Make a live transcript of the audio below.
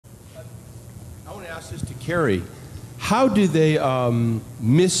I want to ask this to Kary. How do they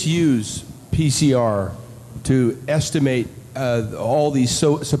misuse PCR to estimate all these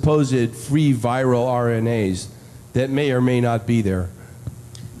supposed free viral RNAs that may or may not be there?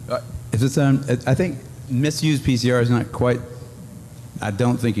 I think misuse PCR is not quite. I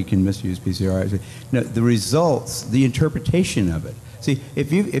don't think you can misuse PCR. Actually. No, the results, the interpretation of it. See,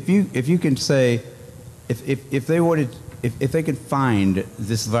 if you can say, if they could find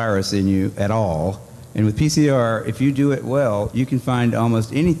this virus in you at all, and with PCR, if you do it well, you can find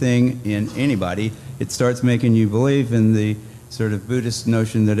almost anything in anybody. It starts making you believe in the sort of Buddhist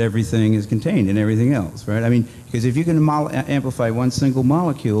notion that everything is contained in everything else, right? I mean, because if you can amplify one single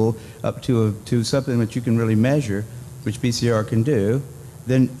molecule up to something that you can really measure, which PCR can do,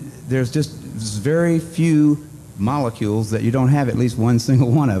 then there's just very few molecules that you don't have at least one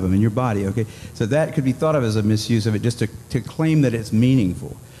single one of them in your body, okay? So that could be thought of as a misuse of it, just to claim that it's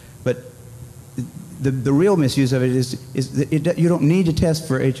meaningful. But the real misuse of it is that you don't need to test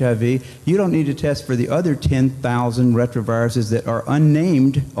for HIV. You don't need to test for the other 10,000 retroviruses that are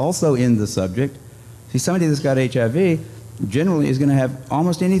unnamed also in the subject. See, somebody that's got HIV generally is going to have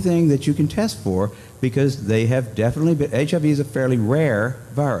almost anything that you can test for because they have definitely been. HIV is a fairly rare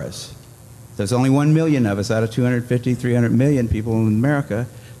virus. There's only 1 million of us out of 250, 300 million people in America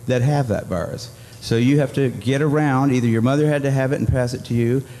that have that virus. So you have to get around, either your mother had to have it and pass it to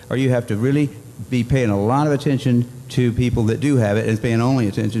you, or you have to really be paying a lot of attention to people that do have it and paying only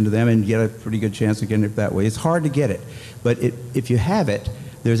attention to them and get a pretty good chance of getting it that way. It's hard to get it, but if you have it,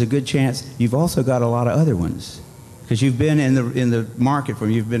 there's a good chance you've also got a lot of other ones because you've been in the market for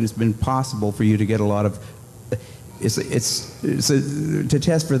them. It's been possible for you to get a lot of. To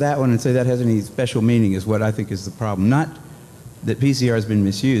test for that one and say that has any special meaning is what I think is the problem. Not that PCR has been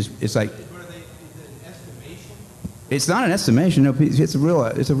misused. It's like. It's not an estimation. No,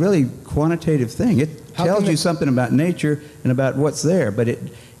 it's a really quantitative thing. It tells you something about nature and about what's there, but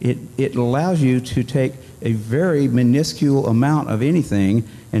it allows you to take a very minuscule amount of anything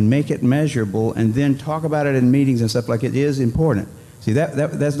and make it measurable, and then talk about it in meetings and stuff like it is important. See,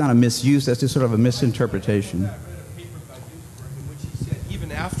 that's not a misuse. That's just sort of a misinterpretation. I read a paper by Duisburg in which he said even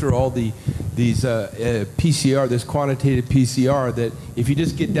after all these PCR, this quantitative PCR, that if you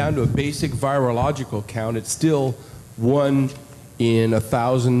just get down to a basic virological count, it's still 1 in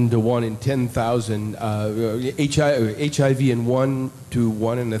 1,000 to 1 in 10,000 HIV, and 1 to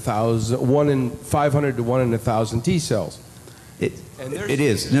 1 in 1,000, 1 in 500 to 1 in 1,000 T cells. It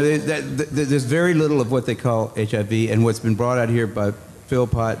is. No, there's very little of what they call HIV, and what's been brought out here by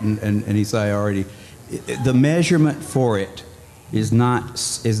Philpott and Isai already. The measurement for it is not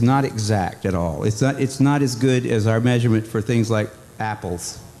exact at all. It's not as good as our measurement for things like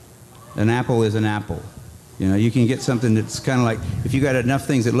apples. An apple is an apple. You know, you can get something that's kind of like, if you got enough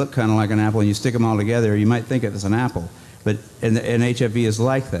things that look kind of like an apple and you stick them all together, you might think it was an apple. But and HIV is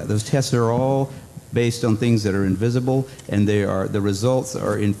like that. Those tests are all based on things that are invisible, and the results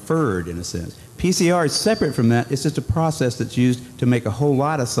are inferred in a sense. PCR is separate from that. It's just a process that's used to make a whole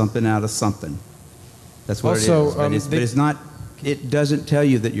lot of something out of something. That's what it is. But it's not. It doesn't tell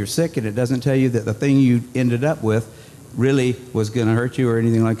you that you're sick, and it doesn't tell you that the thing you ended up with really was going to hurt you or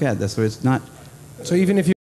anything like that. That's what it's not. So even if you